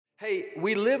Hey,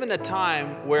 we live in a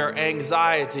time where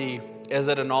anxiety is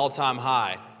at an all-time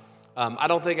high. I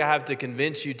don't think I have to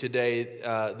convince you today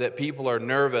that people are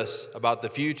nervous about the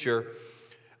future,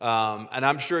 and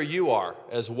I'm sure you are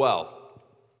as well.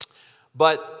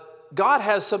 But God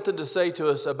has something to say to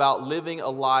us about living a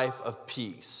life of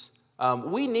peace.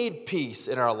 We need peace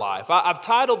in our life. I've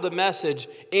titled the message,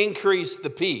 Increase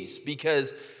the Peace,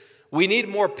 because we need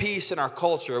more peace in our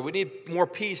culture. We need more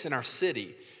peace in our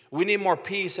city. We need more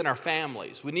peace in our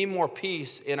families. We need more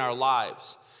peace in our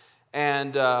lives.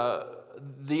 And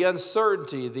the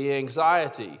uncertainty, the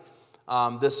anxiety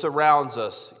that surrounds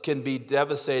us can be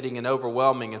devastating and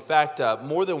overwhelming. In fact,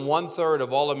 more than 1/3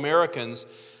 of all Americans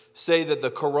say that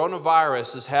the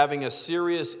coronavirus is having a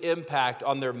serious impact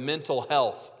on their mental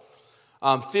health.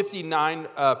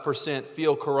 59%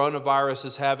 feel coronavirus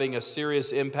is having a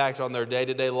serious impact on their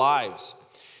day-to-day lives.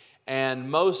 And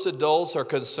most adults are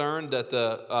concerned that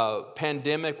the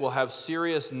pandemic will have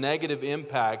serious negative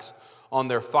impacts on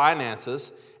their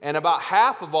finances. And about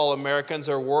half of all Americans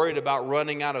are worried about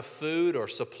running out of food or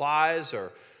supplies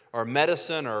or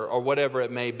medicine or whatever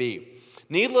it may be.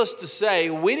 Needless to say,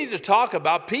 we need to talk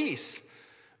about peace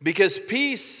because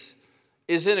peace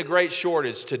is in a great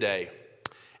shortage today.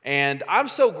 And I'm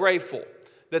so grateful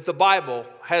that the Bible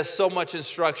has so much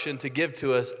instruction to give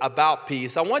to us about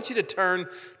peace. I want you to turn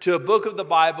to a book of the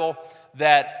Bible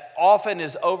that often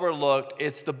is overlooked.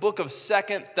 It's the book of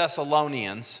 2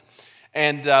 Thessalonians.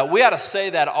 And we ought to say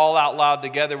that all out loud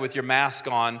together with your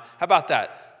mask on. How about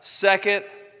that? Second.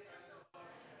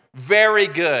 Very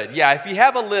good. Yeah, if you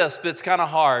have a lisp, it's kind of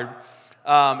hard.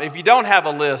 If you don't have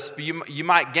a lisp, you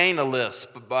might gain a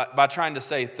lisp by trying to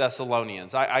say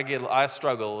Thessalonians. I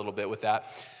struggle a little bit with that.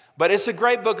 But it's a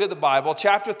great book of the Bible.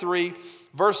 Chapter 3,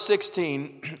 verse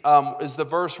 16 is the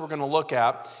verse we're going to look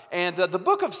at. And the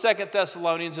book of 2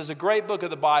 Thessalonians is a great book of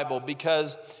the Bible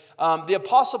because the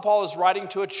Apostle Paul is writing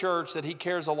to a church that he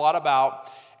cares a lot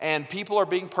about, and people are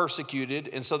being persecuted,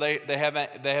 and so they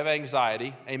have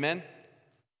anxiety. Amen?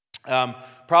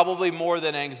 Probably more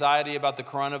than anxiety about the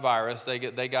coronavirus.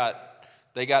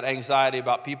 They got anxiety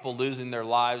about people losing their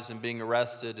lives and being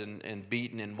arrested and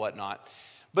beaten and whatnot.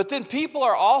 But then people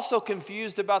are also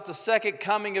confused about the second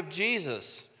coming of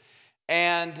Jesus.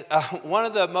 And one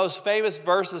of the most famous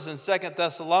verses in 2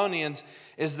 Thessalonians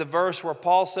is the verse where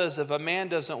Paul says, if a man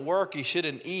doesn't work, he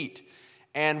shouldn't eat.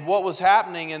 And what was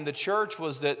happening in the church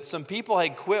was that some people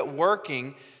had quit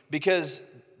working because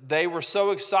they were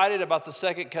so excited about the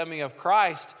second coming of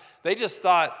Christ. They just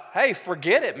thought, hey,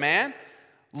 forget it, man.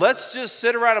 Let's just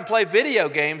sit around and play video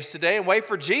games today and wait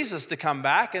for Jesus to come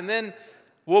back, and then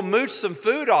we'll mooch some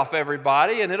food off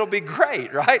everybody and it'll be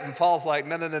great, right? And Paul's like,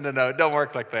 no, it don't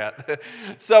work like that.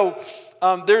 So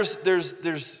there's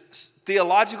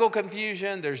theological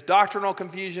confusion, there's doctrinal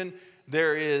confusion,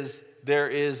 there is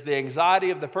the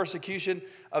anxiety of the persecution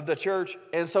of the church.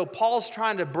 And so Paul's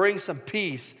trying to bring some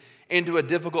peace into a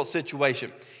difficult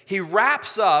situation. He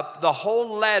wraps up the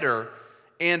whole letter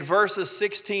in verses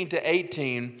 16 to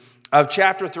 18 of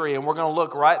chapter 3, and we're going to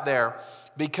look right there.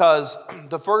 Because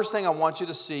the first thing I want you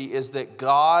to see is that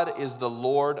God is the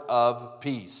Lord of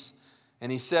peace.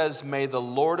 And he says, may the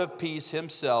Lord of peace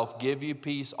himself give you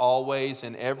peace always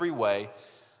in every way.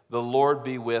 The Lord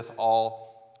be with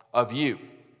all of you.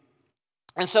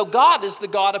 And so God is the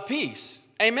God of peace.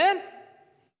 Amen?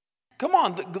 Come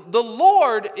on, the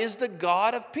Lord is the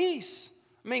God of peace.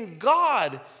 I mean,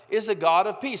 God is a God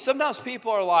of peace. Sometimes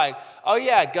people are like, oh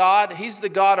yeah, God, he's the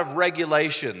God of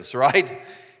regulations, right?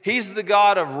 He's the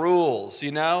God of rules, you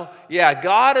know? Yeah,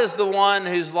 God is the one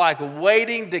who's like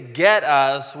waiting to get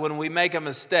us when we make a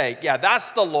mistake. Yeah, that's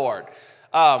the Lord.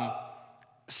 2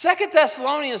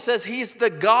 Thessalonians says he's the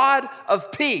God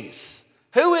of peace.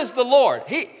 Who is the Lord?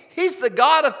 He's the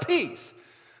God of peace.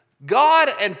 God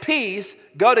and peace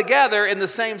go together in the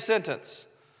same sentence.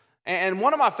 And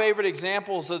one of my favorite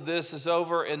examples of this is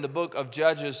over in the book of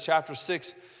Judges, chapter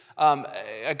 6.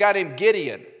 A guy named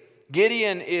Gideon.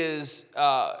 Gideon is,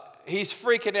 he's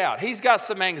freaking out. He's got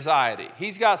some anxiety.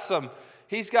 He's got some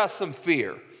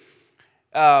fear.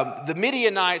 The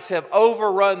Midianites have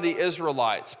overrun the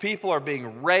Israelites. People are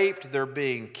being raped. They're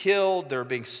being killed. They're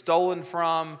being stolen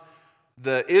from.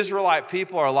 The Israelite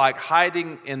people are like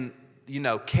hiding in,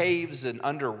 caves and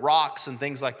under rocks and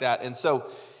things like that. And so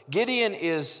Gideon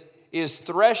is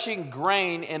threshing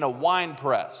grain in a wine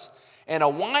press. And a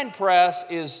wine press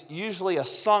is usually a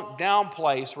sunk down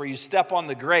place where you step on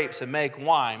the grapes and make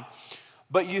wine.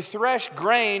 But you thresh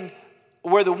grain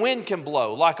where the wind can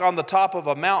blow, like on the top of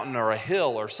a mountain or a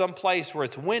hill or some place where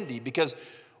it's windy. Because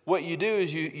what you do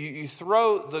is you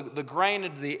throw the grain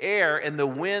into the air and the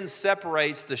wind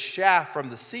separates the chaff from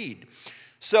the seed.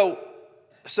 So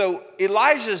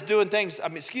Elijah's doing things,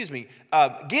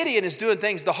 Gideon is doing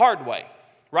things the hard way,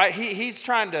 right? He's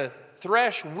trying to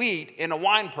thresh wheat in a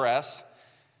wine press.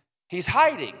 He's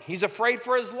hiding. He's afraid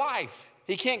for his life.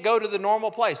 He can't go to the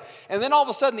normal place. And then all of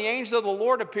a sudden the angel of the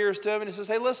Lord appears to him and he says,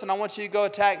 hey, listen, I want you to go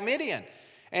attack Midian.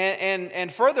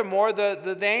 And furthermore,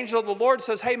 the angel of the Lord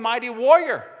says, hey, mighty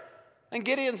warrior. And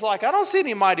Gideon's like, I don't see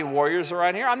any mighty warriors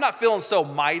around here. I'm not feeling so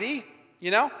mighty,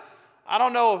 you know. I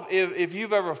don't know if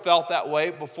you've ever felt that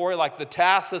way before, like the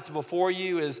task that's before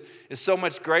you is so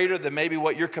much greater than maybe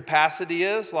what your capacity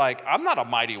is. Like, I'm not a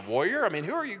mighty warrior. I mean,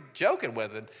 who are you joking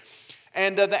with?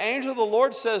 And the angel of the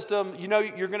Lord says to him, you know,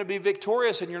 you're going to be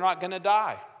victorious and you're not going to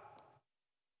die.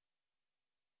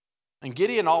 And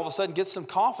Gideon all of a sudden gets some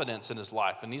confidence in his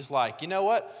life. And he's like, you know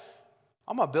what?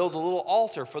 I'm going to build a little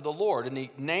altar for the Lord. And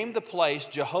he named the place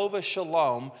Jehovah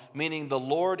Shalom, meaning the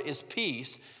Lord is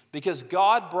peace, because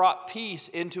God brought peace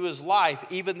into his life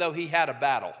even though he had a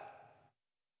battle.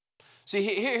 See,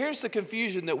 here's the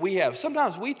confusion that we have.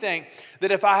 Sometimes we think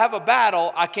that if I have a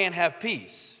battle, I can't have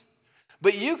peace.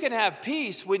 But you can have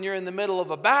peace when you're in the middle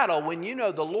of a battle, when you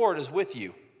know the Lord is with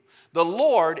you. The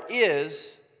Lord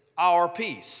is our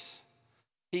peace.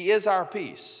 He is our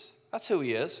peace. That's who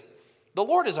he is. The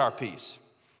Lord is our peace.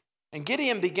 And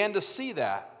Gideon began to see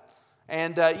that.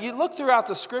 And you look throughout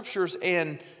the scriptures,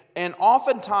 and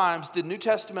oftentimes the New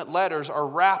Testament letters are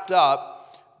wrapped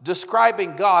up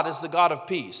describing God as the God of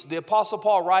peace. The Apostle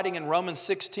Paul, writing in Romans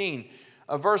 16,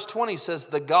 verse 20 says,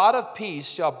 the God of peace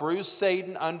shall bruise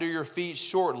Satan under your feet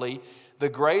shortly. The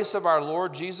grace of our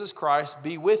Lord Jesus Christ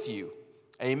be with you.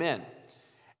 Amen.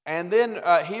 And then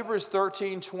Hebrews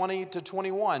 13, 20 to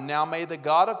 21. Now may the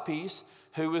God of peace,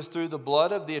 who is through the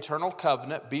blood of the eternal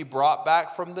covenant, be brought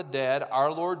back from the dead,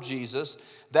 our Lord Jesus,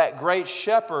 that great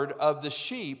shepherd of the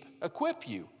sheep, equip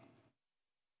you.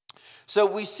 So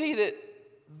we see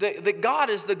that God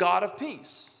is the God of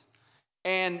peace.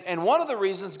 And one of the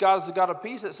reasons God is the God of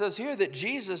peace, it says here that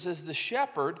Jesus is the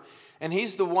shepherd, and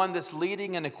he's the one that's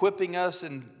leading and equipping us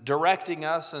and directing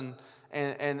us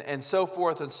and so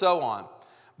forth and so on.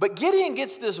 But Gideon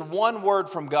gets this one word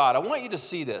from God. I want you to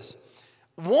see this.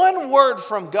 One word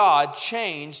from God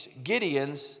changed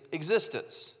Gideon's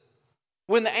existence.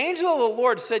 When the angel of the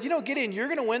Lord said, you know, Gideon, you're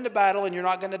going to win the battle and you're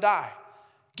not going to die.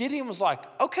 Gideon was like,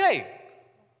 okay,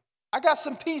 I got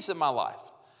some peace in my life.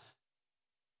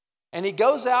 And he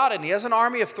goes out and he has an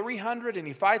army of 300 and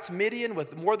he fights Midian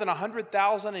with more than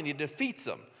 100,000 and he defeats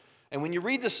them. And when you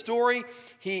read the story,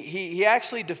 he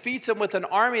actually defeats them with an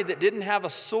army that didn't have a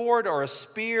sword or a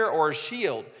spear or a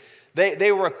shield.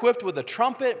 They were equipped with a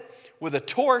trumpet, with a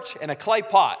torch, and a clay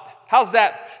pot. How's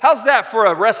that for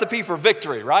a recipe for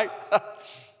victory, right?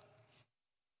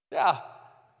 Yeah.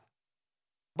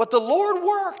 But the Lord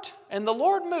worked and the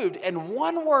Lord moved, and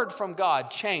one word from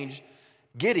God changed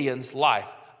Gideon's life.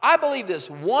 I believe this.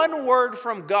 One word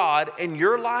from God in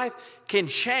your life can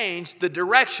change the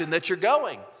direction that you're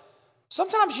going.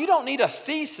 Sometimes you don't need a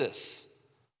thesis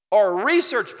or a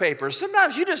research paper.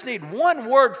 Sometimes you just need one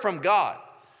word from God.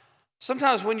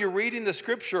 Sometimes when you're reading the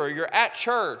scripture or you're at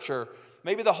church or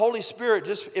maybe the Holy Spirit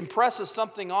just impresses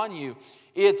something on you,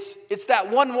 it's that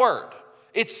one word.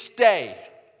 It's stay.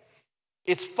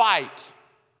 It's fight.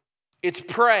 It's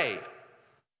pray.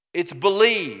 It's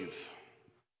believe.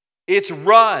 It's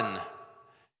run.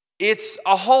 It's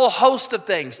a whole host of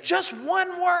things. Just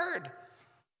one word.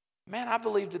 Man, I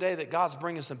believe today that God's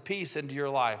bringing some peace into your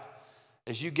life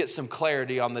as you get some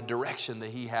clarity on the direction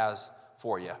that he has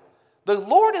for you. The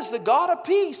Lord is the God of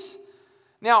peace.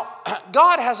 Now,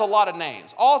 God has a lot of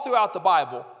names all throughout the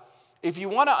Bible. If you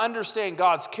want to understand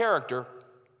God's character,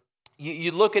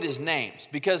 you look at his names.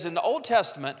 Because in the Old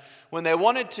Testament,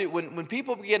 when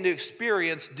people began to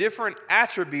experience different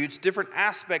attributes, different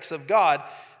aspects of God,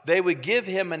 they would give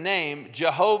him a name,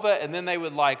 Jehovah, and then they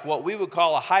would what we would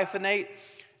call a hyphenate,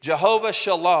 Jehovah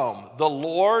Shalom, the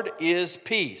Lord is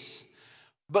peace.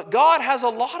 But God has a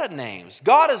lot of names.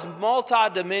 God is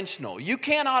multidimensional. You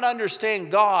cannot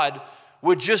understand God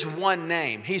with just one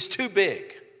name. He's too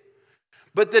big.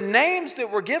 But the names that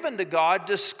were given to God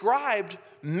described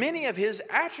many of his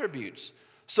attributes.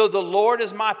 So the Lord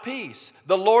is my peace.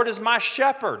 The Lord is my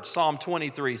shepherd, Psalm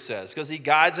 23 says, because he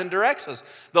guides and directs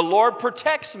us. The Lord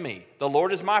protects me. The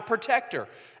Lord is my protector.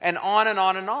 And on and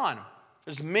on and on.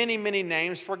 There's many, many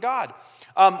names for God.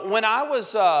 When I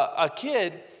was a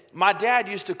kid, my dad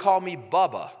used to call me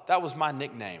Bubba. That was my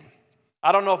nickname.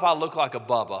 I don't know if I look like a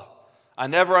Bubba. I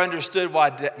never understood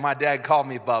why my dad called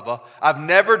me Bubba. I've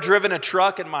never driven a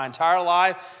truck in my entire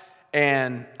life,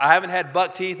 and I haven't had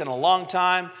buck teeth in a long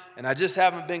time, and I just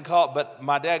haven't been called, but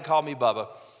my dad called me Bubba.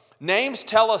 Names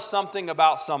tell us something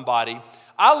about somebody.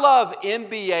 I love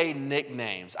NBA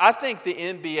nicknames. I think the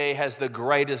NBA has the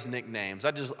greatest nicknames.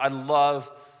 I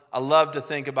love to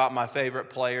think about my favorite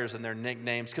players and their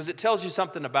nicknames because it tells you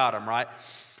something about them, right?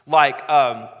 Like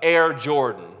Air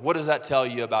Jordan. What does that tell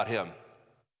you about him?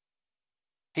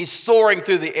 He's soaring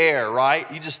through the air,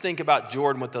 right? You just think about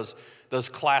Jordan with those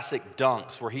classic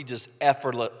dunks where he just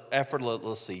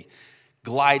effortlessly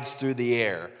glides through the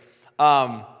air.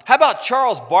 How about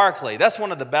Charles Barkley? That's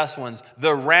one of the best ones.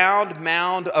 The round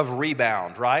mound of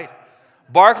rebound, right?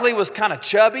 Barkley was kind of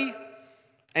chubby,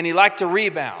 and he liked to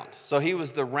rebound. So he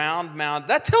was the round mound.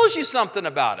 That tells you something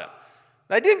about him.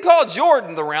 They didn't call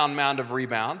Jordan the round mound of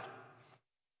rebound.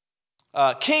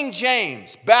 King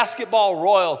James, basketball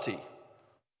royalty.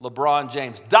 LeBron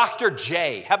James. Dr.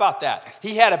 J, how about that?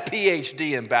 He had a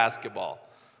PhD in basketball.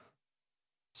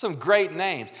 Some great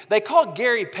names. They called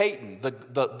Gary Payton,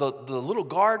 the little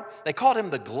guard, they called him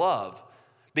the glove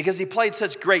because he played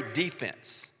such great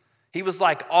defense. He was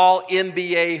like all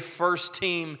NBA first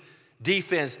team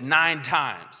defense 9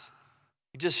 times.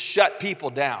 He just shut people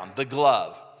down, the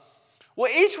glove.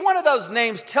 Well, each one of those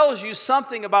names tells you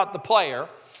something about the player,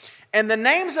 and the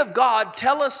names of God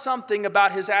tell us something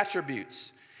about his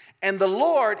attributes. And the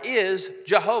Lord is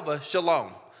Jehovah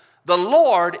Shalom. The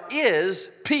Lord is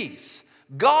peace.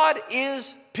 God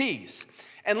is peace.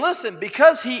 And listen,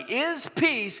 because he is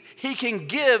peace, he can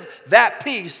give that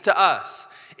peace to us.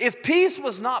 If peace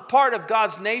was not part of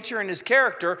God's nature and his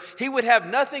character, he would have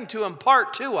nothing to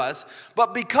impart to us.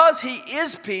 But because he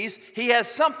is peace, he has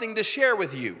something to share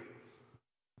with you.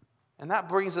 And that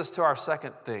brings us to our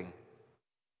second thing.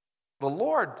 The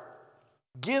Lord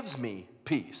gives me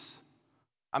peace.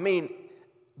 I mean,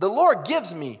 the Lord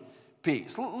gives me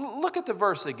peace. Look at the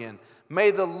verse again.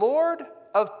 May the Lord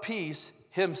of peace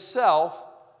himself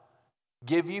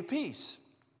give you peace.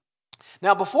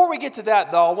 Now, before we get to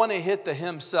that, though, I want to hit the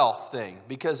himself thing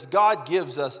because God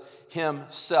gives us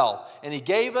himself. And he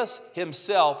gave us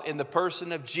himself in the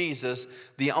person of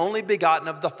Jesus, the only begotten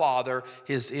of the Father,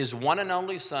 his one and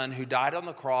only Son who died on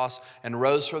the cross and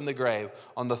rose from the grave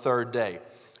on the third day.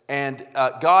 And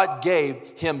God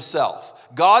gave himself.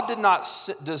 God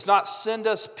does not send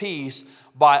us peace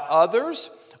by others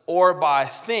or by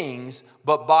things,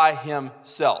 but by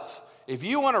himself. If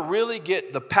you want to really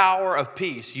get the power of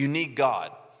peace, you need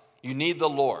God. You need the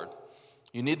Lord.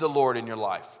 You need the Lord in your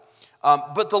life.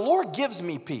 But the Lord gives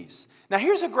me peace. Now,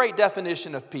 here's a great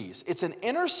definition of peace. It's an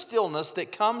inner stillness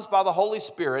that comes by the Holy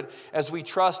Spirit as we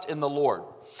trust in the Lord.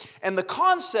 And the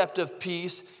concept of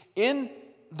peace in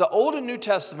the Old and New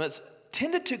Testaments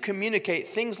tended to communicate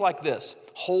things like this: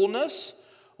 wholeness,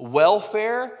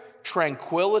 welfare,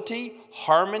 tranquility,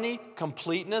 harmony,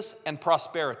 completeness, and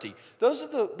prosperity. Those are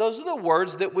the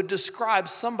words that would describe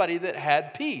somebody that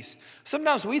had peace.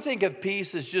 Sometimes we think of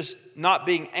peace as just not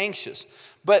being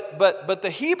anxious. But the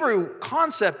Hebrew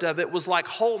concept of it was like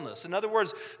wholeness. In other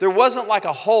words, there wasn't like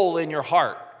a hole in your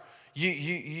heart.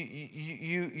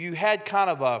 You had kind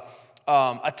of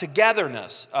a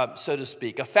togetherness, so to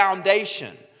speak, a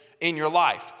foundation in your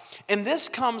life. And this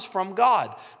comes from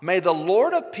God. May the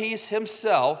Lord of peace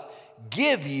himself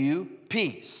give you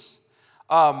peace.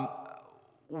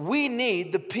 We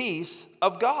need the peace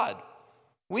of God.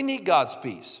 We need God's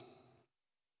peace.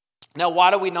 Now,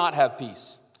 why do we not have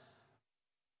peace?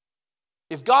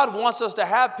 If God wants us to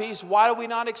have peace, why do we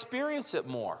not experience it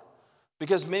more?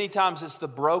 Because many times it's the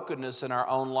brokenness in our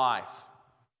own life.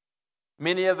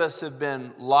 Many of us have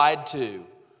been lied to.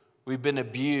 We've been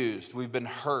abused. We've been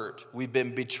hurt. We've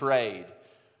been betrayed.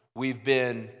 We've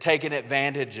been taken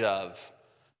advantage of.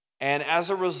 And as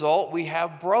a result, we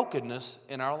have brokenness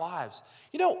in our lives.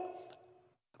 You know,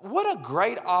 what a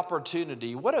great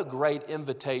opportunity, what a great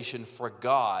invitation for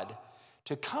God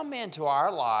to come into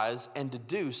our lives and to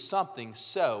do something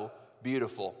so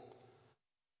beautiful.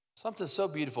 Something so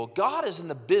beautiful. God is in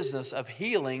the business of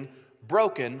healing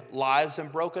broken lives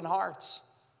and broken hearts.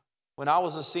 When I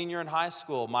was a senior in high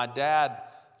school, my dad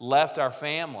left our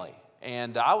family,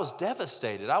 and I was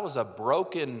devastated. I was a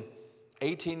broken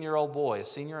 18-year-old boy, a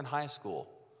senior in high school.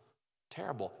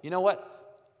 Terrible. You know what?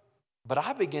 But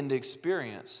I began to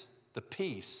experience the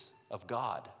peace of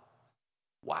God.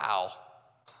 Wow.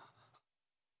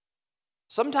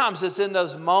 Sometimes it's in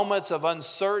those moments of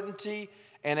uncertainty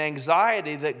and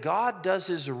anxiety that God does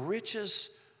his richest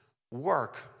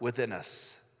work within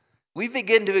us. We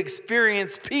begin to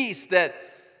experience peace that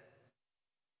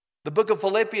the book of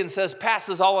Philippians says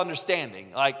passes all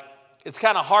understanding. Like, it's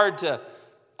kind of hard to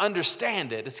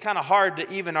understand it. It's kind of hard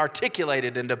to even articulate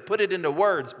it and to put it into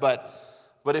words. But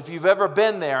if you've ever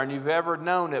been there and you've ever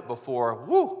known it before,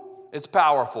 it's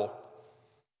powerful.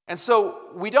 And so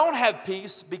we don't have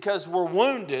peace because we're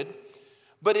wounded,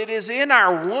 but it is in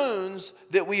our wounds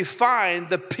that we find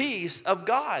the peace of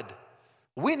God.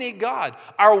 We need God.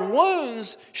 Our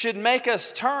wounds should make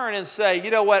us turn and say,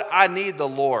 you know what, I need the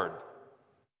Lord.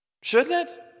 Shouldn't it?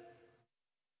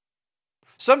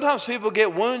 Sometimes people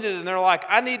get wounded and they're like,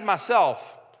 I need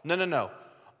myself. No.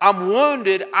 I'm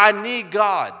wounded, I need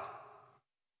God.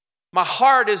 My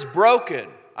heart is broken.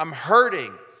 I'm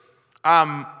hurting.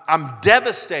 I'm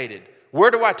devastated.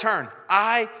 Where do I turn?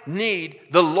 I need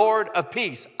the Lord of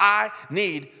peace. I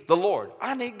need the Lord.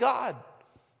 I need God.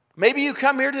 Maybe you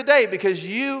come here today because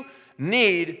you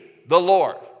need the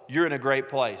Lord. You're in a great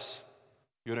place.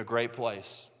 You're in a great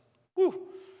place. Whew.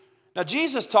 Now,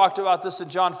 Jesus talked about this in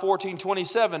John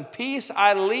 14:27. Peace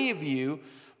I leave you,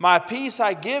 my peace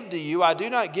I give to you. I do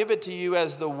not give it to you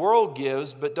as the world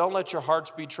gives, but don't let your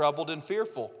hearts be troubled and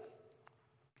fearful.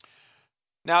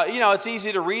 Now, it's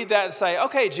easy to read that and say,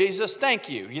 okay, Jesus, thank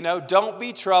you. Don't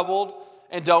be troubled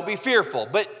and don't be fearful.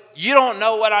 But you don't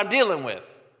know what I'm dealing with.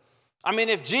 I mean,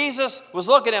 if Jesus was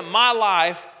looking at my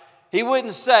life, he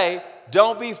wouldn't say,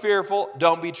 don't be fearful,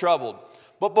 don't be troubled.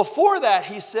 But before that,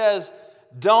 he says,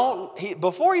 don't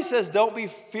be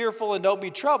fearful and don't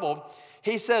be troubled,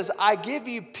 he says, I give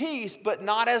you peace, but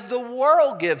not as the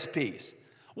world gives peace.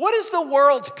 What is the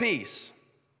world's peace?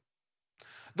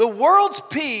 The world's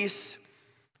peace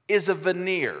is a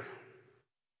veneer.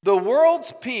 The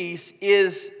world's peace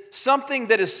is something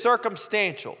that is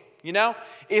circumstantial.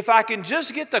 If I can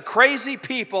just get the crazy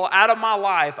people out of my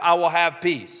life, I will have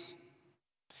peace.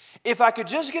 If I could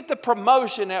just get the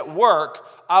promotion at work,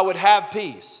 I would have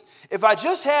peace. If I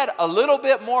just had a little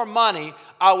bit more money,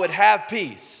 I would have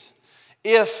peace.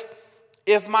 If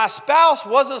my spouse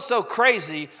wasn't so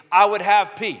crazy, I would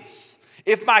have peace.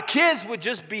 If my kids would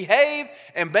just behave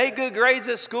and make good grades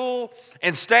at school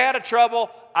and stay out of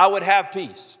trouble, I would have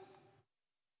peace.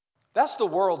 That's the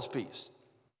world's peace.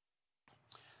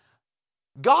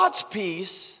 God's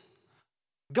peace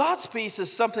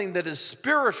is something that is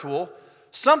spiritual,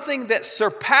 something that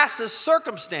surpasses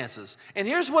circumstances. And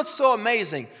here's what's so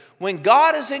amazing. When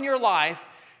God is in your life,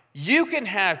 you can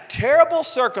have terrible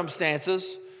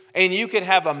circumstances and you can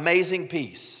have amazing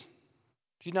peace.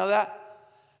 Do you know that?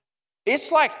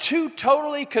 It's like two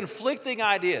totally conflicting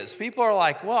ideas. People are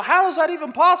like, well, how is that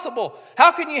even possible?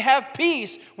 How can you have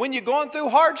peace when you're going through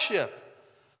hardship?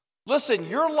 Listen,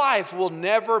 your life will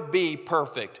never be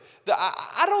perfect.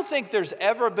 I don't think there's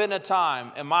ever been a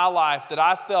time in my life that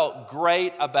I felt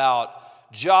great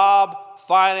about job,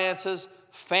 finances,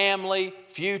 family,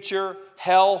 future,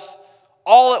 health,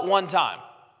 all at one time.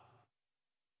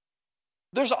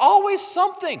 There's always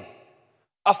something.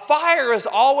 A fire is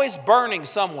always burning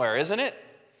somewhere, isn't it?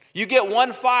 You get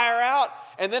one fire out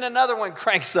and then another one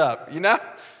cranks up,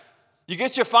 You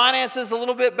get your finances a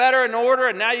little bit better in order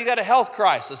and now you got a health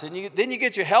crisis. And then you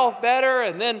get your health better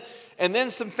and then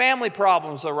some family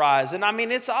problems arise. And I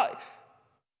mean,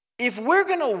 if we're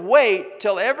going to wait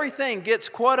till everything gets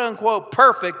quote unquote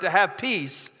perfect to have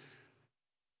peace,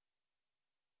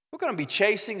 we're going to be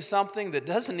chasing something that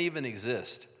doesn't even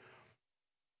exist.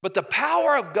 But the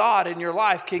power of God in your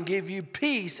life can give you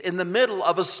peace in the middle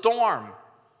of a storm.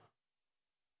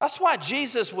 That's why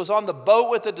Jesus was on the boat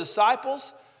with the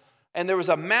disciples, and there was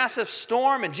a massive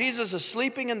storm, and Jesus is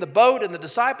sleeping in the boat, and the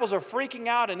disciples are freaking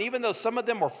out. And even though some of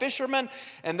them were fishermen,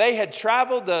 and they had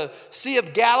traveled the Sea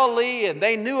of Galilee, and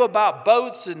they knew about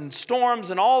boats and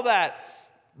storms and all that,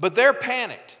 but they're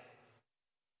panicked.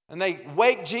 And they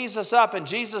wake Jesus up, and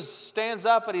Jesus stands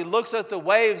up, and he looks at the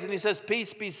waves, and he says,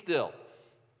 peace, be still.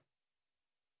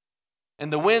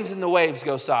 And the winds and the waves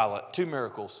go silent. 2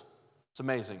 miracles. It's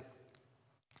amazing.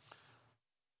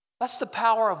 That's the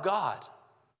power of God.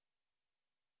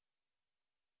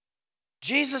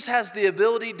 Jesus has the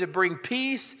ability to bring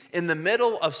peace in the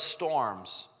middle of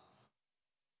storms.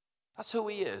 That's who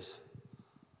he is.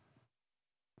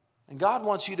 And God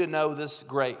wants you to know this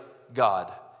great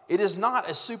God. It is not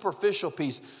a superficial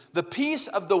peace. The peace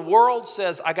of the world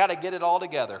says, I got to get it all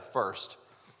together first.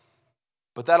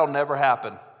 But that'll never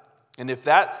happen. And if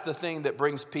that's the thing that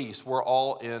brings peace, we're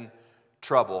all in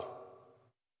trouble.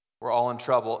 We're all in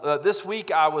trouble. This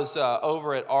week I was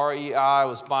over at REI. I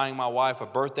was buying my wife a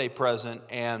birthday present.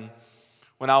 And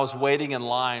when I was waiting in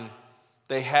line,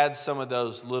 they had some of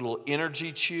those little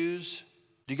energy chews.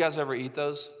 Do you guys ever eat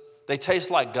those? They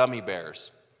taste like gummy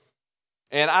bears.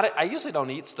 And I usually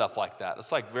don't eat stuff like that.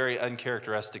 It's like very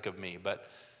uncharacteristic of me. But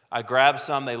I grabbed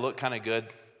some. They look kind of good.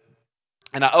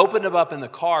 And I opened them up in the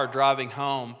car driving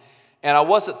home. And I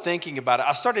wasn't thinking about it.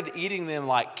 I started eating them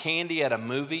like candy at a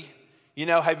movie.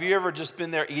 Have you ever just been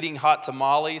there eating hot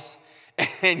tamales?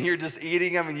 and you're just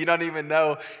eating them and you don't even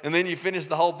know. And then you finish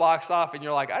the whole box off and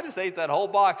you're like, I just ate that whole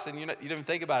box, and you didn't even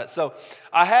think about it. So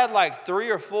I had like 3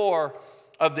 or 4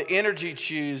 of the energy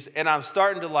chews, and I'm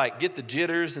starting to like get the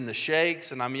jitters and the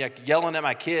shakes, and I'm like yelling at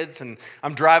my kids, and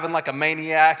I'm driving like a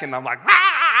maniac, and I'm like,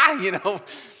 ah,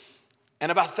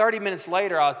 And about 30 minutes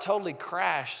later, I totally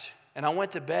crashed, and I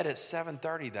went to bed at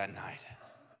 7:30 that night.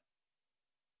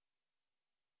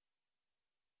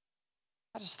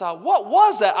 I just thought, what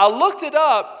was that? I looked it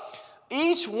up.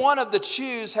 Each one of the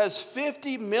chews has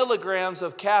 50 milligrams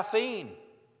of caffeine.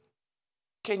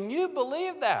 Can you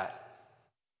believe that?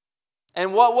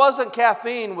 And what wasn't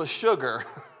caffeine was sugar.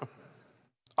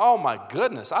 Oh my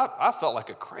goodness, I felt like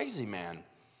a crazy man.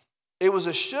 It was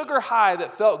a sugar high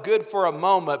that felt good for a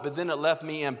moment, but then it left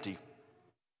me empty.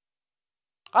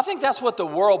 I think that's what the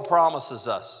world promises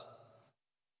us.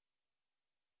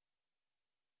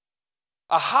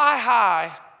 A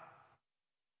high,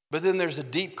 but then there's a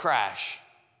deep crash.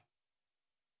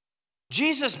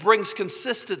 Jesus brings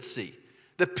consistency.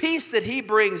 The peace that he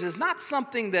brings is not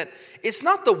something it's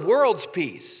not the world's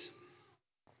peace.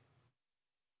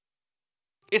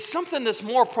 It's something that's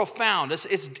more profound.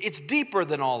 It's deeper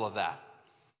than all of that.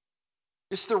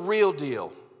 It's the real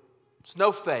deal. It's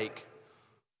no fake.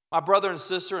 My brother and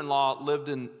sister-in-law lived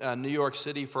in New York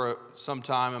City for some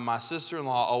time, and my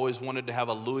sister-in-law always wanted to have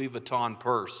a Louis Vuitton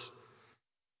purse.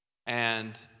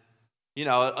 And,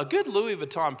 a good Louis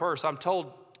Vuitton purse, I'm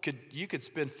told, you could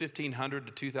spend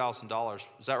 $1,500 to $2,000.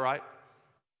 Is that right?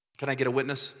 Can I get a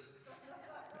witness?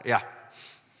 Yeah.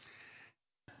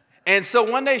 And so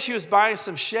one day she was buying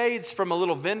some shades from a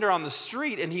little vendor on the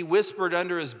street, and he whispered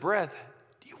under his breath,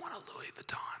 "Do you want a Louis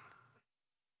Vuitton?"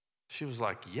 She was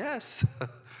like, "Yes."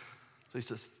 So he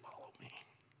says, "Follow me."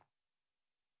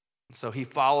 So he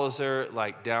follows her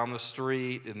like down the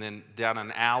street and then down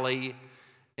an alley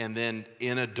and then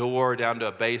in a door down to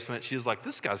a basement. She's like,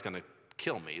 "This guy's going to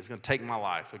kill me. He's going to take my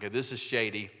life. Okay, this is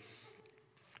shady."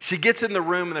 She gets in the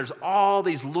room and there's all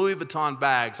these Louis Vuitton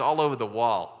bags all over the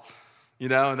wall,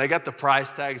 and they got the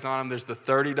price tags on them. There's the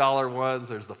 $30 ones,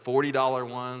 there's the $40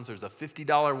 ones, there's the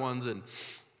 $50 ones.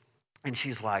 And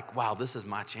she's like, "Wow, this is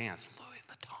my chance. Louis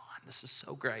Vuitton, this is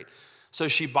so great." So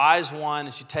she buys one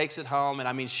and she takes it home.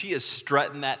 And she is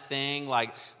strutting that thing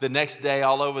like the next day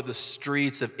all over the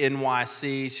streets of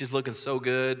NYC. She's looking so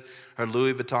good, her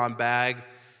Louis Vuitton bag.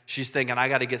 She's thinking, I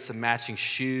got to get some matching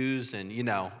shoes and,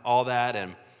 all that.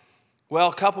 And well,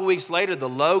 a couple weeks later, the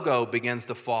logo begins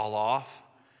to fall off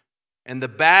and the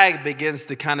bag begins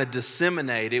to kind of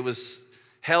disseminate. It was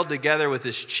held together with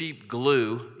this cheap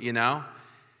glue,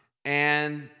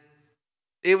 and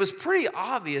it was pretty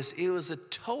obvious it was a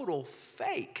total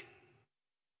fake.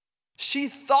 She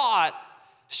thought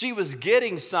she was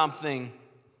getting something,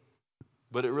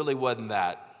 but it really wasn't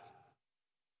that.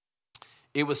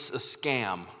 It was a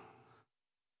scam.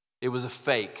 It was a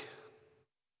fake.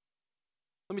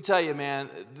 Let me tell you, man,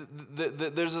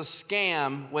 there's a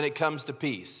scam when it comes to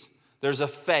peace. There's a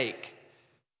fake.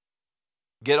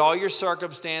 Get all your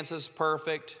circumstances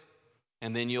perfect,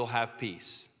 and then you'll have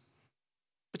peace.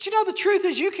 But the truth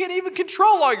is you can't even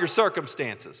control all your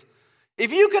circumstances.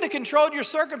 If you could have controlled your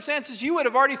circumstances, you would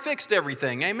have already fixed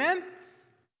everything. Amen?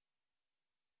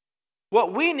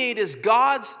 What we need is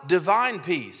God's divine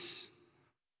peace.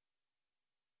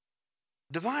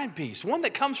 Divine peace, one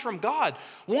that comes from God,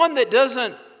 one that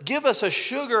doesn't give us a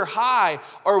sugar high,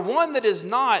 or one that is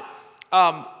not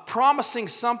promising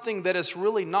something that it's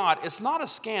really not. It's not a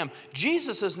scam.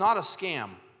 Jesus is not a scam.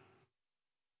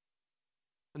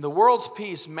 And the world's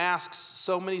peace masks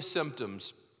so many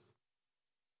symptoms.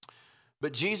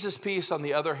 But Jesus' peace, on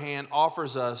the other hand,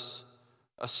 offers us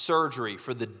a surgery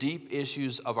for the deep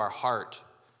issues of our heart.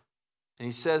 And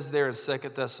he says there in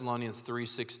 2 Thessalonians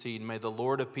 3:16, "May the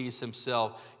Lord of peace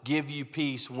himself give you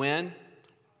peace when?"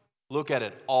 Look at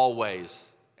it,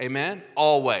 always. Amen?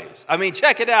 Always.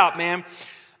 Check it out, man.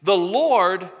 The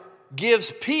Lord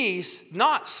gives peace,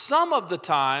 not some of the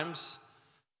times.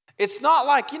 It's not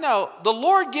like, the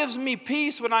Lord gives me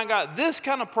peace when I got this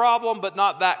kind of problem, but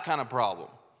not that kind of problem.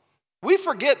 We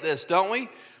forget this, don't we?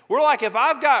 We're like, if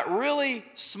I've got really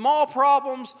small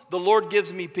problems, the Lord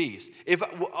gives me peace.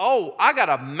 I got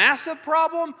a massive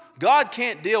problem, God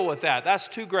can't deal with that. That's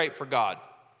too great for God.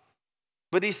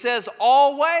 But he says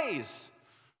always.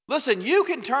 Listen, you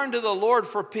can turn to the Lord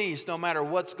for peace no matter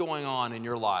what's going on in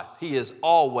your life. He is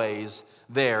always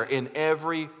there in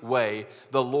every way.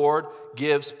 The Lord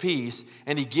gives peace,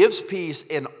 and He gives peace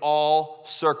in all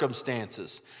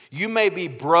circumstances. You may be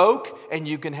broke and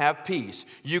you can have peace.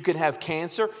 You can have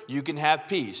cancer, you can have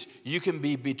peace. You can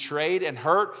be betrayed and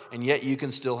hurt, and yet you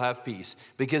can still have peace.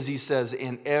 Because He says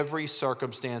in every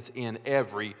circumstance, in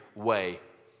every way.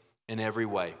 In every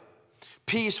way.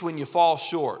 Peace when you fall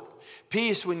short.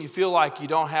 Peace when you feel like you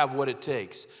don't have what it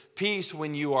takes. Peace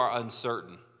when you are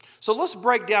uncertain. So let's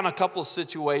break down a couple of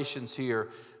situations here,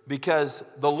 because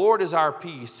the Lord is our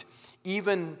peace,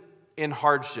 even in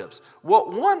hardships.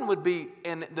 Well, one would be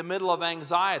in the middle of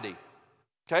anxiety,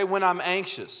 okay, when I'm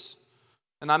anxious.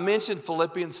 And I mentioned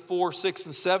Philippians 4, 6,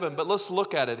 and 7, but let's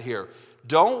look at it here.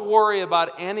 Don't worry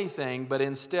about anything, but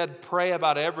instead pray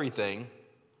about everything.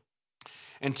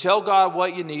 And tell God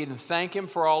what you need and thank Him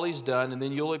for all He's done, and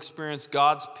then you'll experience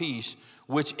God's peace,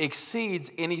 which exceeds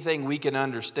anything we can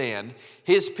understand.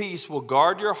 His peace will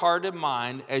guard your heart and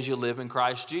mind as you live in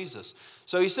Christ Jesus.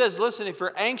 So He says, listen, if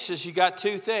you're anxious, you got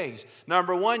two things.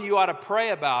 Number one, you ought to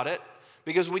pray about it,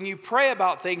 because when you pray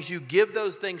about things, you give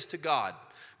those things to God.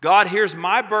 God, here's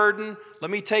my burden.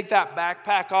 Let me take that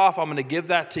backpack off. I'm going to give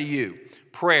that to you.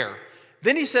 Prayer.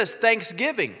 Then He says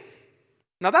thanksgiving.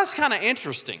 Now that's kind of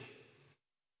interesting,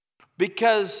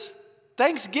 because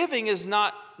thanksgiving is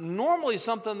not normally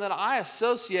something that I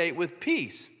associate with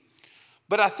peace.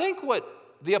 But I think what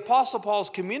the Apostle Paul is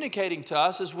communicating to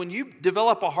us is when you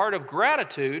develop a heart of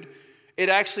gratitude, it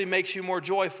actually makes you more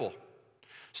joyful.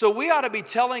 So we ought to be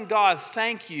telling God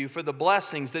thank you for the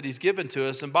blessings that He's given to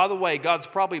us. And by the way, God's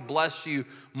probably blessed you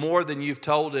more than you've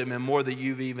told Him and more than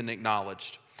you've even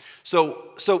acknowledged.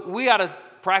 So we ought to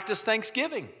practice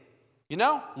thanksgiving. You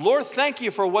know, Lord, thank you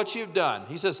for what you've done.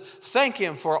 He says, thank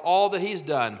Him for all that He's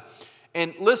done.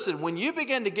 And listen, when you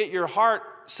begin to get your heart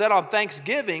set on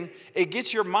thanksgiving, it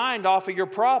gets your mind off of your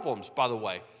problems, by the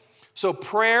way. So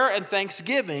prayer and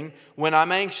thanksgiving when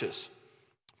I'm anxious.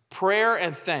 Prayer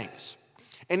and thanks.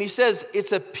 And He says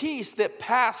it's a peace that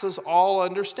passes all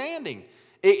understanding.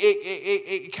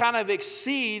 It kind of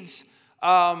exceeds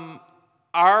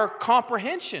our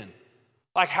comprehension.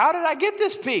 Like, how did I get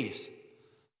this peace?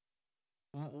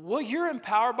 Well, you're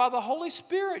empowered by the Holy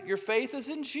Spirit. Your faith is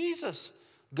in Jesus.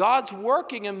 God's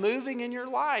working and moving in your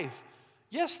life.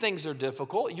 Yes, things are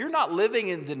difficult. You're not living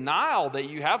in denial that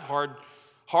you have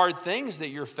hard things that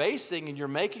you're facing and you're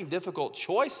making difficult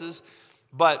choices,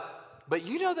 but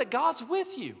you know that God's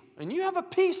with you and you have a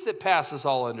peace that passes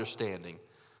all understanding.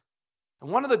 And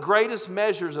one of the greatest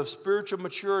measures of spiritual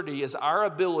maturity is our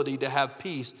ability to have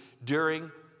peace during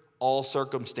all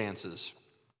circumstances.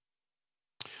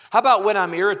 How about when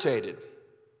I'm irritated?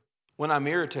 When I'm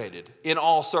irritated in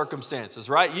all circumstances,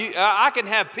 right? I can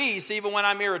have peace even when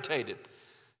I'm irritated.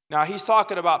 Now, he's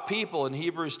talking about people in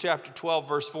Hebrews chapter 12,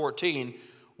 verse 14.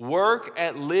 Work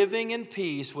at living in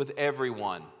peace with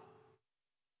everyone.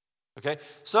 Okay?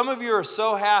 Some of you are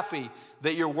so happy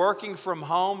that you're working from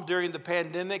home during the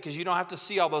pandemic because you don't have to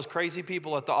see all those crazy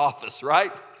people at the office,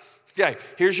 right? Okay,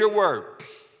 here's your word.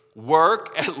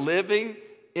 Work at living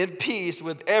in peace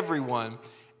with everyone,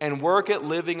 and work at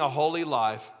living a holy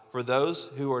life. For those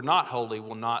who are not holy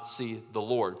will not see the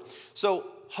Lord. So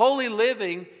holy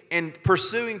living and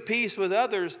pursuing peace with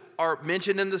others are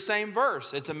mentioned in the same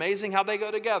verse. It's amazing how they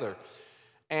go together.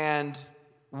 And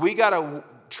we got to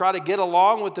try to get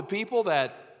along with the people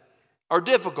that are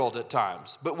difficult at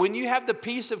times. But when you have the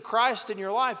peace of Christ in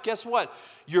your life, guess what?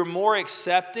 You're more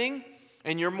accepting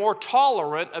and you're more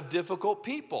tolerant of difficult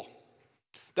people.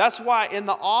 That's why in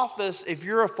the office, if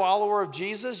you're a follower of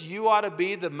Jesus, you ought to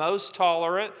be the most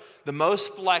tolerant, the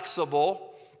most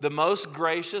flexible, the most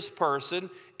gracious person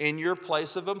in your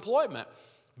place of employment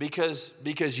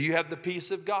because you have the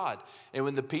peace of God. And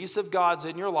when the peace of God's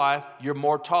in your life, you're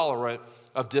more tolerant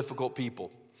of difficult people.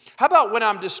 How about when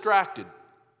I'm distracted?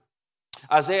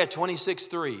 Isaiah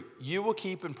 26:3, you will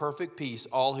keep in perfect peace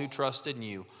all who trust in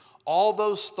you. All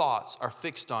those thoughts are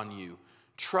fixed on you.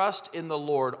 Trust in the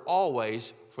Lord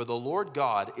always, for the Lord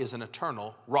God is an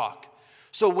eternal rock.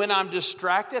 So when I'm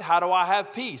distracted, how do I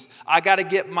have peace? I got to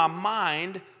get my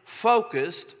mind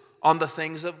focused on the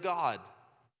things of God.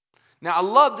 Now, I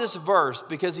love this verse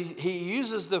because he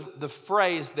uses the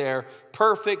phrase there,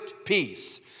 perfect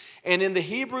peace. And in the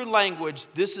Hebrew language,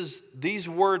 these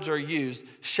words are used,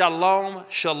 shalom,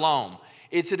 shalom.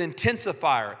 It's an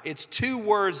intensifier. It's two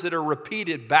words that are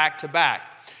repeated back to back.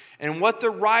 And what the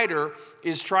writer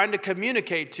is trying to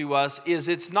communicate to us is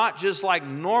it's not just like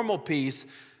normal peace,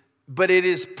 but it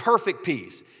is perfect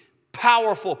peace,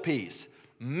 powerful peace,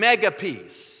 mega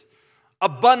peace,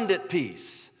 abundant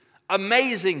peace,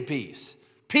 amazing peace,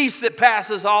 peace that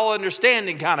passes all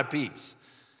understanding kind of peace.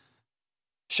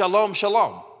 Shalom,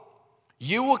 shalom.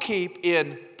 You will keep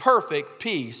in perfect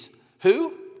peace.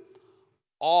 Who?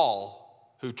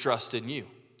 All who trust in you.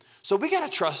 So we got to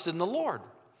trust in the Lord.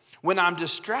 When I'm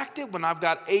distracted, when I've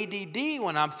got ADD,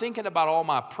 when I'm thinking about all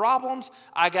my problems,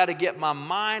 I got to get my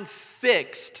mind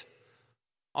fixed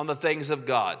on the things of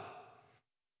God.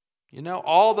 You know,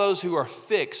 all those who are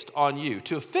fixed on you.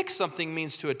 To fix something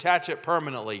means to attach it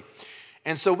permanently.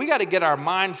 And so we got to get our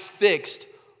mind fixed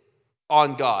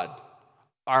on God.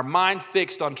 Our mind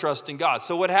fixed on trusting God.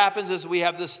 So what happens is we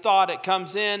have this thought, it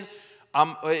comes in,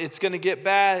 it's going to get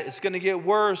bad, it's going to get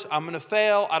worse, I'm going to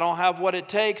fail, I don't have what it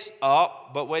takes. Oh,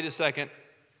 but wait a second.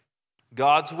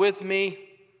 God's with me.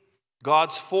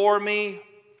 God's for me.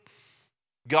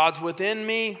 God's within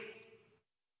me.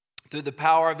 Through the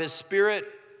power of His Spirit.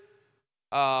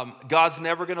 God's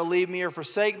never going to leave me or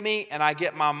forsake me. And I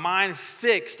get my mind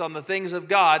fixed on the things of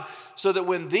God so that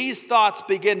when these thoughts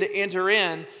begin to enter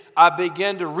in, I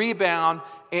begin to rebound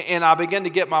and I begin to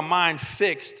get my mind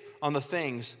fixed on the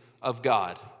things of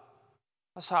God.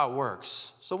 That's how it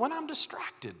works. So when I'm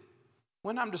distracted,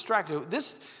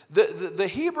 the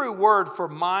Hebrew word for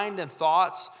mind and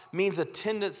thoughts means a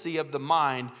tendency of the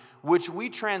mind, which we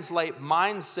translate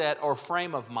mindset or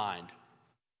frame of mind.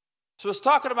 So it's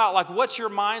talking about like, what's your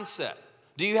mindset?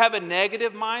 Do you have a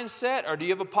negative mindset or do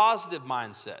you have a positive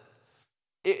mindset?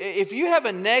 If you have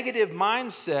a negative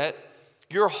mindset,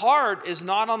 your heart is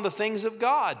not on the things of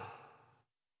God.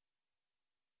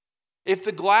 If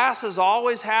the glass is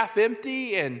always half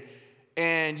empty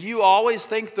and you always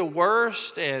think the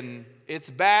worst and it's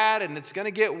bad and it's going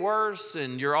to get worse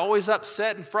and you're always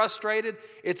upset and frustrated,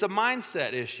 it's a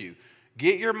mindset issue.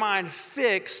 Get your mind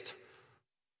fixed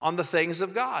on the things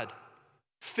of God.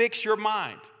 Fix your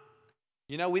mind.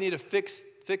 You know, we need to fix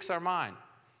our mind.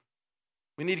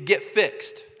 We need to get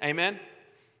fixed. Amen?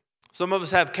 Some of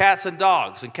us have cats and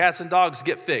dogs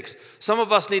get fixed. Some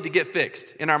of us need to get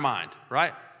fixed in our mind,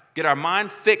 right? Get our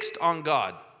mind fixed on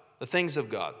God, the things of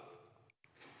God.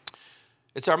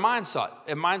 It's our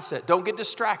mindset. Don't get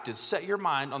distracted. Set your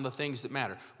mind on the things that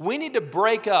matter. We need to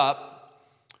break up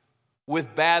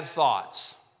with bad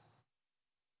thoughts.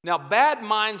 Now, bad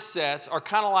mindsets are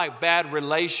kind of like bad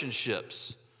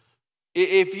relationships.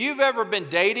 If you've ever been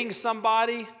dating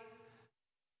somebody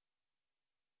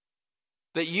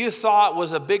that you thought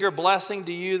was a bigger blessing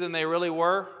to you than they really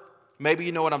were, maybe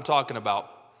you know what I'm talking about.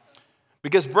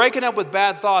 Because breaking up with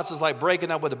bad thoughts is like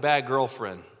breaking up with a bad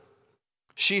girlfriend.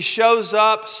 She shows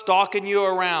up stalking you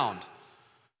around.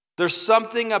 There's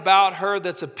something about her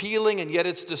that's appealing and yet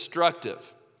it's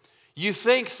destructive. You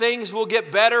think things will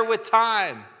get better with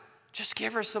time. Just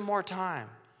give her some more time.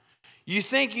 You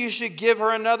think you should give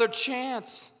her another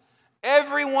chance.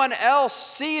 Everyone else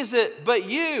sees it but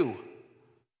you.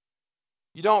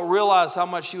 You don't realize how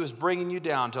much she was bringing you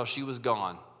down until she was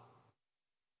gone.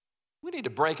 We need to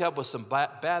break up with some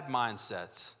bad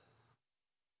mindsets.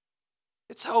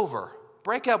 It's over.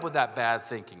 Break up with that bad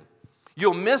thinking.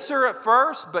 You'll miss her at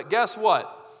first, but guess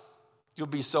what? You'll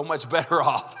be so much better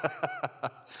off.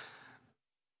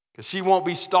 Because she won't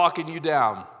be stalking you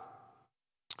down.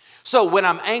 So when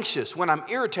I'm anxious, when I'm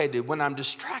irritated, when I'm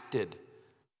distracted,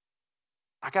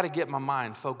 I got to get my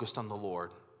mind focused on the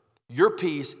Lord. Your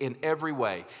peace in every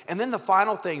way. And then the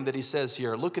final thing that he says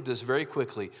here, look at this very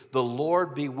quickly. The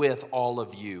Lord be with all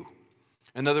of you.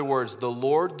 In other words, the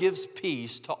Lord gives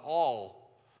peace to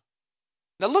all.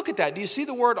 Now look at that. Do you see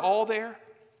the word all there?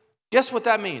 Guess what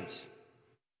that means?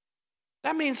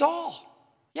 That means all.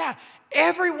 Yeah,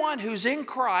 everyone who's in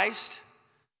Christ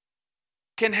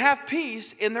can have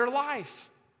peace in their life.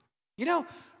 You know,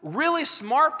 really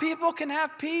smart people can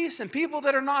have peace and people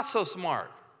that are not so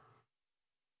smart.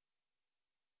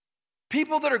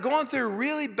 People that are going through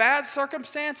really bad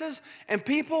circumstances and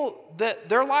people that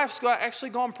their life's actually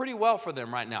going pretty well for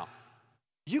them right now.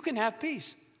 You can have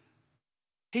peace.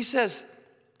 He says,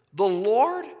 the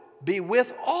Lord be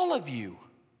with all of you.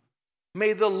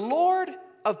 May the Lord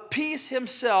of peace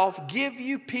himself give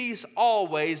you peace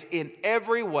always in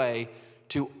every way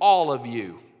to all of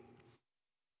you.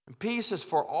 And peace is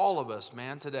for all of us,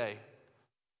 man, today.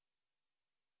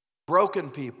 Broken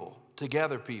people,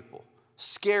 together people,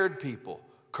 scared people,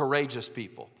 courageous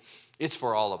people. It's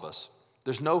for all of us.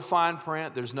 There's no fine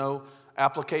print. There's no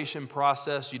application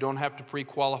process. You don't have to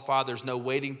pre-qualify. There's no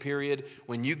waiting period.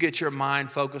 When you get your mind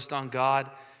focused on God,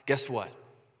 guess what?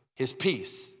 His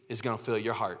peace is going to fill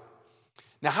your heart.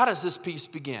 Now, how does this peace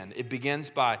begin? It begins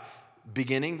by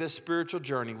beginning this spiritual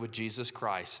journey with Jesus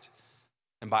Christ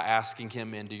and by asking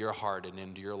him into your heart and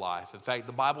into your life. In fact,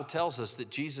 the Bible tells us that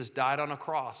Jesus died on a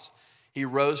cross. He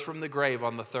rose from the grave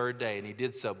on the third day, and he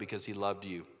did so because he loved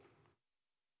you.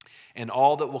 And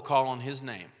all that will call on his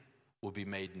name will be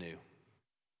made new.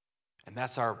 And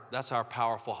that's our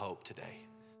powerful hope today,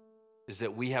 is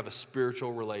that we have a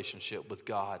spiritual relationship with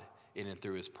God in and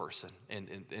through his person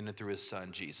and through his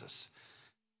son, Jesus.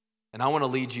 And I want to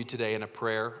lead you today in a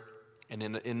prayer. And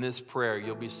in this prayer,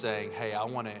 you'll be saying, hey, I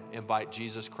want to invite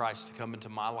Jesus Christ to come into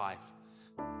my life.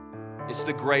 It's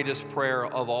the greatest prayer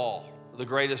of all, the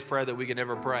greatest prayer that we could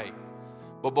ever pray.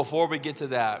 But before we get to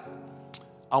that,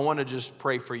 I want to just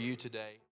pray for you today.